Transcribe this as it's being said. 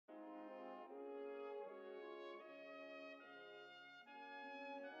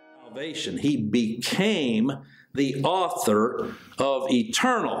salvation. He became the author of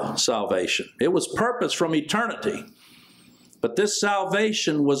eternal salvation. It was purposed from eternity. But this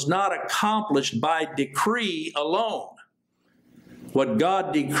salvation was not accomplished by decree alone. What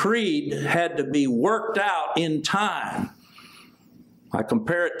God decreed had to be worked out in time. I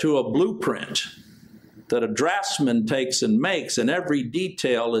compare it to a blueprint that a draftsman takes and makes, and every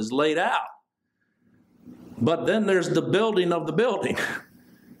detail is laid out. But then there's the building of the building.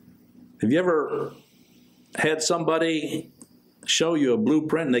 Have you ever had somebody show you a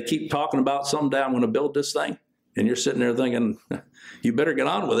blueprint and they keep talking about someday I'm going to build this thing? And you're sitting there thinking, you better get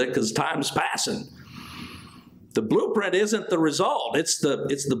on with it because time's passing. The blueprint isn't the result. It's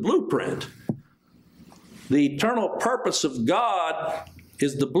the blueprint. The eternal purpose of God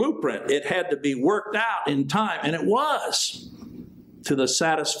is the blueprint. It had to be worked out in time, and it was, to the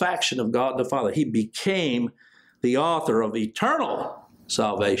satisfaction of God the Father. He became the author of eternal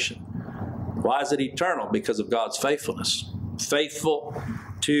salvation. Why is it eternal? Because of God's faithfulness. Faithful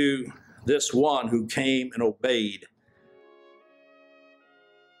to this one who came and obeyed